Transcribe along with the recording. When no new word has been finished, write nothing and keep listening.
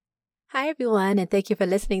Hi, everyone, and thank you for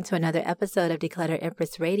listening to another episode of Declutter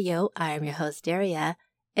Empress Radio. I am your host, Daria,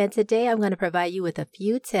 and today I'm going to provide you with a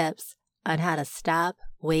few tips on how to stop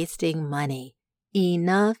wasting money.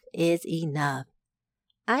 Enough is enough.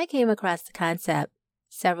 I came across the concept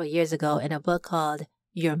several years ago in a book called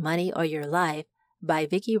Your Money or Your Life by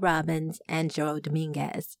Vicki Robbins and Joe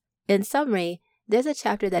Dominguez. In summary, there's a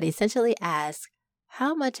chapter that essentially asks,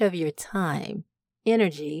 how much of your time,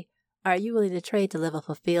 energy, are you willing to trade to live a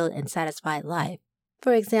fulfilled and satisfied life?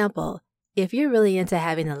 For example, if you're really into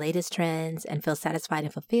having the latest trends and feel satisfied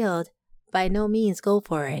and fulfilled, by no means go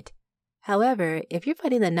for it. However, if you're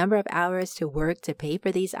putting the number of hours to work to pay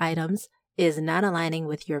for these items is not aligning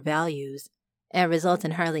with your values and results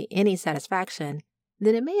in hardly any satisfaction,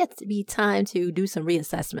 then it may be time to do some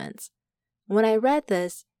reassessments. When I read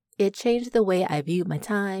this, it changed the way I viewed my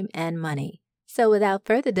time and money. So without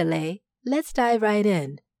further delay, let's dive right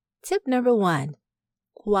in. Tip number 1,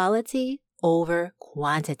 quality over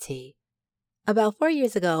quantity. About 4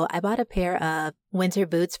 years ago, I bought a pair of winter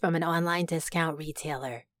boots from an online discount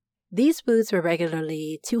retailer. These boots were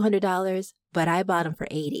regularly $200, but I bought them for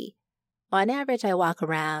 $80. On average, I walk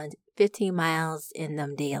around 15 miles in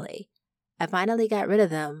them daily. I finally got rid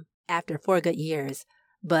of them after 4 good years,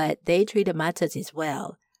 but they treated my tootsies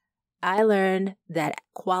well. I learned that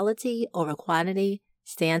quality over quantity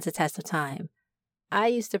stands the test of time. I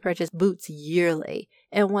used to purchase boots yearly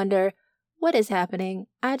and wonder, what is happening?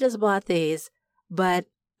 I just bought these. But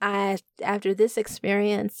after this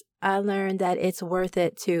experience, I learned that it's worth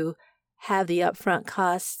it to have the upfront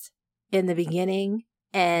costs in the beginning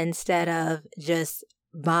instead of just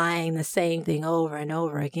buying the same thing over and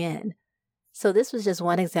over again. So this was just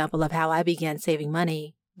one example of how I began saving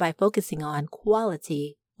money by focusing on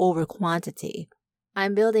quality over quantity.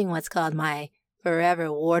 I'm building what's called my forever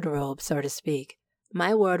wardrobe, so to speak.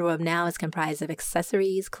 My wardrobe now is comprised of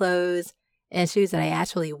accessories, clothes, and shoes that I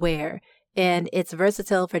actually wear, and it's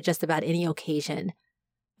versatile for just about any occasion.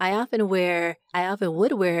 I often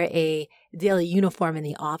would wear a daily uniform in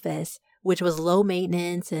the office, which was low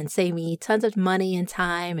maintenance and saved me tons of money and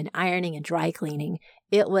time and ironing and dry cleaning.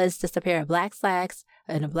 It was just a pair of black slacks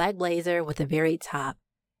and a black blazer with a varied top.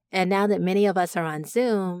 And now that many of us are on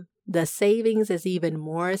Zoom, the savings is even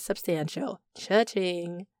more substantial.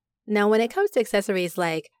 Cha-ching! Now, when it comes to accessories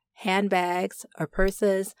like handbags or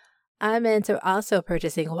purses, I'm into also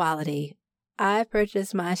purchasing quality. I've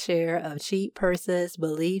purchased my share of cheap purses,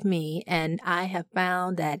 believe me, and I have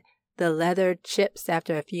found that the leather chips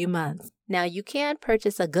after a few months. Now, you can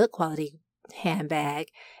purchase a good quality handbag,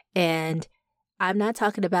 and I'm not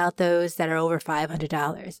talking about those that are over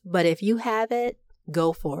 $500, but if you have it,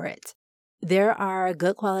 go for it. There are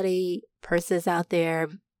good quality purses out there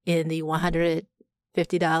in the $150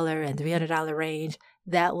 and $300 range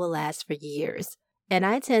that will last for years. And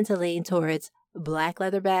I tend to lean towards black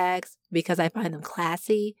leather bags because I find them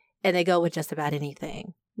classy and they go with just about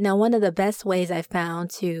anything. Now, one of the best ways I've found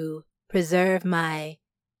to preserve my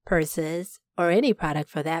purses, or any product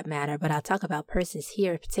for that matter, but I'll talk about purses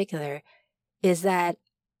here in particular, is that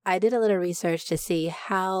I did a little research to see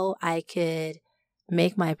how I could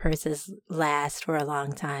make my purses last for a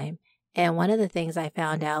long time. And one of the things I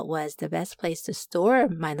found out was the best place to store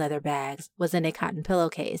my leather bags was in a cotton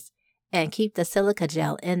pillowcase and keep the silica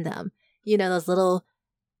gel in them. You know, those little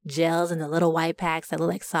gels in the little white packs that look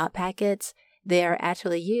like salt packets, they are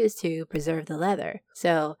actually used to preserve the leather.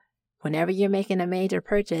 So whenever you're making a major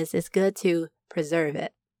purchase, it's good to preserve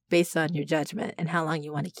it based on your judgment and how long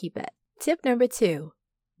you want to keep it. Tip number 2,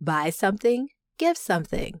 buy something, give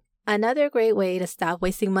something. Another great way to stop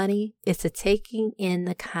wasting money is to taking in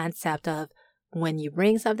the concept of when you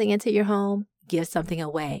bring something into your home, give something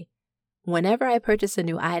away. Whenever I purchase a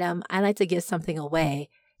new item, I like to give something away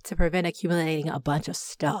to prevent accumulating a bunch of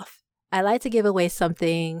stuff. I like to give away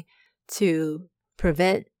something to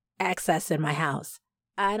prevent excess in my house.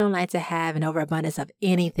 I don't like to have an overabundance of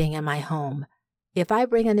anything in my home. If I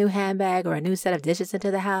bring a new handbag or a new set of dishes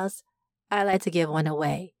into the house, I like to give one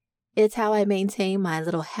away. It's how I maintain my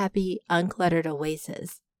little happy, uncluttered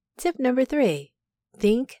oasis. Tip number 3,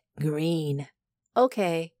 think green.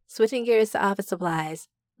 Okay, switching gears to office supplies.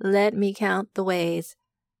 Let me count the ways.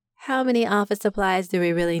 How many office supplies do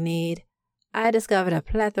we really need? I discovered a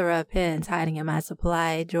plethora of pens hiding in my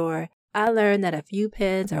supply drawer. I learned that a few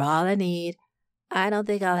pens are all I need. I don't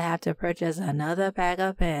think I'll have to purchase another pack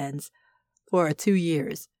of pens for 2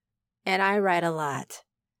 years. And I write a lot.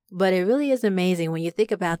 But it really is amazing when you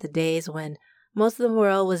think about the days when most of the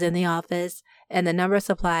world was in the office and the number of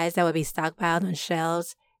supplies that would be stockpiled on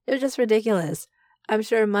shelves. It was just ridiculous. I'm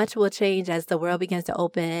sure much will change as the world begins to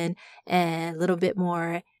open and a little bit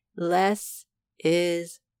more. Less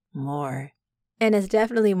is more. And it's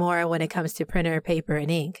definitely more when it comes to printer, paper, and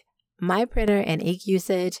ink. My printer and ink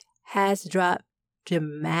usage has dropped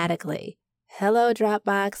dramatically. Hello,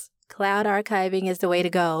 Dropbox. Cloud archiving is the way to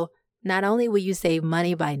go. Not only will you save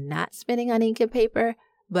money by not spending on ink and paper,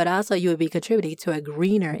 but also you will be contributing to a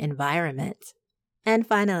greener environment. And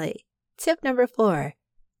finally, tip number 4,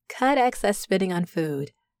 cut excess spending on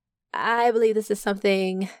food. I believe this is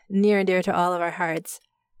something near and dear to all of our hearts.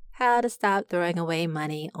 How to stop throwing away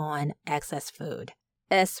money on excess food,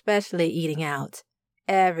 especially eating out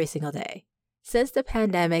every single day. Since the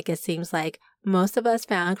pandemic, it seems like most of us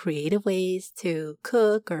found creative ways to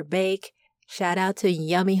cook or bake. Shout out to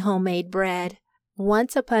yummy homemade bread.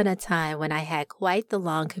 Once upon a time when I had quite the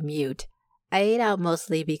long commute, I ate out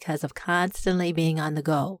mostly because of constantly being on the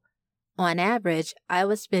go. On average, I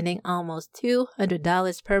was spending almost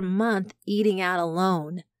 $200 per month eating out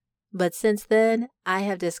alone. But since then, I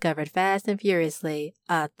have discovered fast and furiously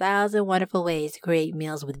 1,000 wonderful ways to create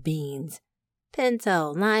meals with beans.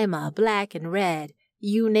 Pinto, lima, black, and red.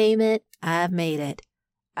 You name it, I've made it.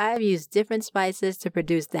 I've used different spices to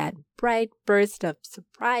produce that bright burst of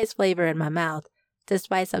surprise flavor in my mouth to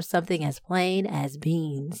spice up something as plain as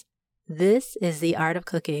beans. This is the art of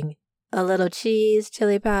cooking. A little cheese,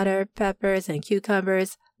 chili powder, peppers, and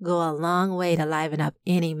cucumbers go a long way to liven up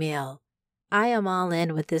any meal. I am all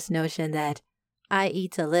in with this notion that I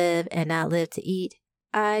eat to live and not live to eat.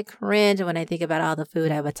 I cringe when I think about all the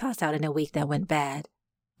food I would toss out in a week that went bad.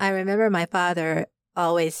 I remember my father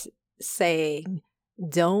always saying,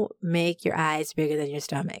 don't make your eyes bigger than your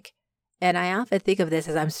stomach. And I often think of this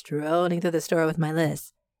as I'm strolling through the store with my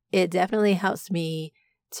list. It definitely helps me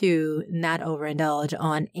to not overindulge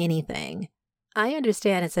on anything. I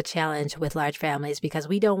understand it's a challenge with large families because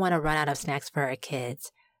we don't want to run out of snacks for our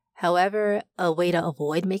kids. However, a way to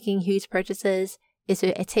avoid making huge purchases is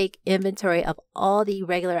to take inventory of all the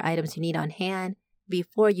regular items you need on hand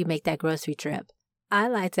before you make that grocery trip. I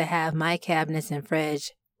like to have my cabinets and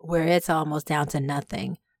fridge where it's almost down to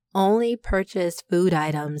nothing. Only purchase food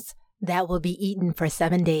items that will be eaten for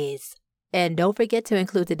 7 days. And don't forget to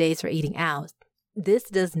include the days for eating out. This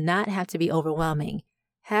does not have to be overwhelming.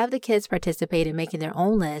 Have the kids participate in making their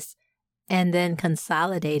own lists and then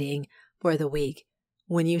consolidating for the week.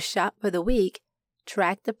 When you shop for the week,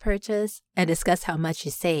 track the purchase and discuss how much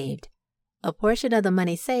you saved. A portion of the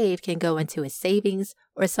money saved can go into a savings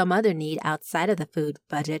or some other need outside of the food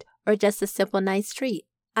budget or just a simple nice treat.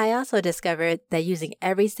 I also discovered that using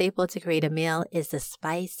every staple to create a meal is the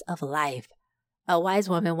spice of life. A wise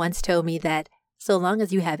woman once told me that so long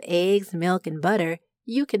as you have eggs, milk, and butter,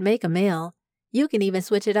 you can make a meal. You can even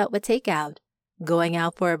switch it up with takeout. Going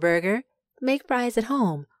out for a burger? Make fries at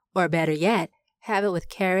home. Or better yet, have it with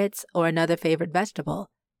carrots or another favorite vegetable.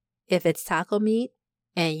 If it's taco meat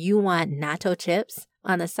and you want nacho chips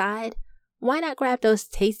on the side, why not grab those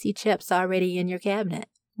tasty chips already in your cabinet?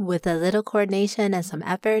 With a little coordination and some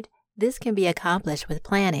effort, this can be accomplished with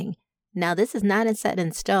planning. Now, this is not set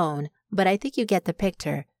in stone, but I think you get the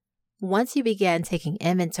picture. Once you begin taking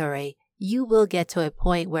inventory, you will get to a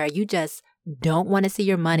point where you just don't want to see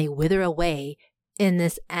your money wither away in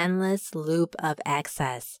this endless loop of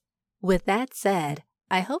excess. With that said,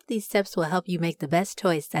 I hope these tips will help you make the best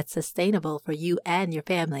choice that's sustainable for you and your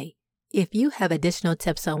family. If you have additional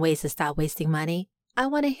tips on ways to stop wasting money, I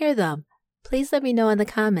want to hear them. Please let me know in the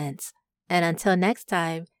comments. And until next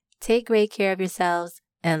time, take great care of yourselves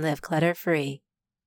and live clutter-free.